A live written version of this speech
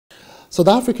South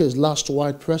Africa's last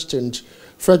white president,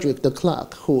 Frederick de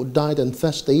Klerk, who died on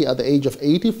Thursday at the age of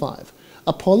 85,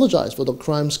 apologized for the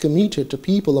crimes committed to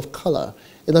people of color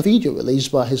in a video released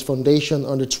by his foundation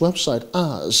on its website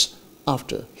hours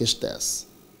after his death.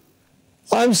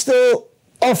 I'm still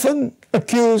often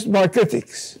accused by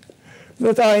critics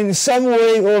that I in some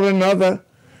way or another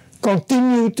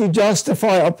continue to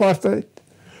justify apartheid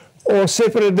or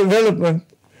separate development,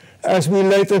 as we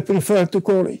later prefer to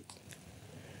call it.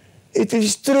 It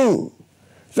is true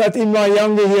that in my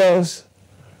younger years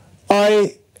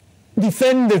I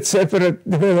defended separate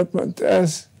development,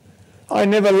 as I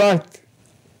never liked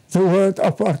the word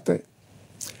apartheid.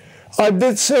 I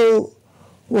did so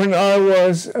when I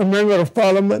was a member of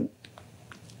parliament,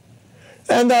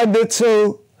 and I did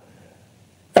so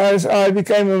as I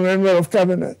became a member of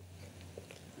cabinet.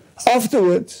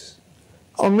 Afterwards,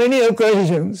 on many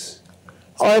occasions,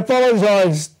 I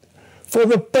apologized for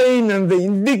the pain and the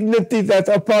indignity that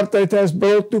apartheid has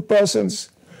brought to persons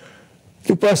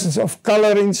of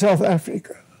color in South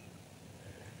Africa.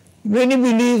 Many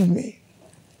believed me,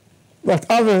 but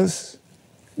others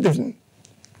didn't.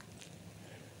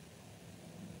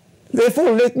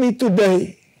 Therefore, let me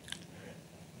today,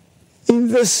 in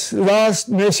this last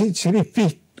message,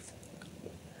 repeat: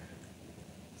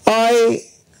 I,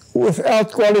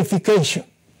 without qualification,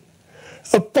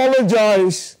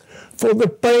 apologize for the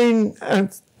pain and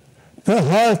the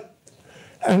hurt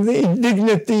and the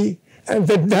indignity and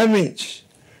the damage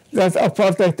that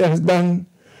apartheid has done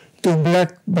to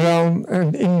black, brown,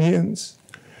 and Indians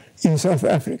in South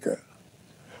Africa.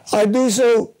 I do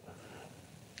so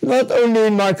not only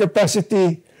in my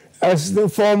capacity as the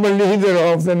former leader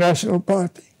of the National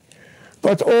Party,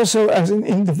 but also as an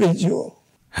individual.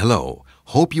 Hello,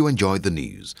 hope you enjoyed the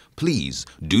news. Please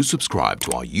do subscribe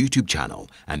to our YouTube channel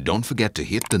and don't forget to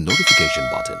hit the notification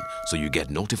button so you get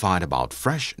notified about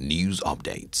fresh news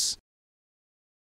updates.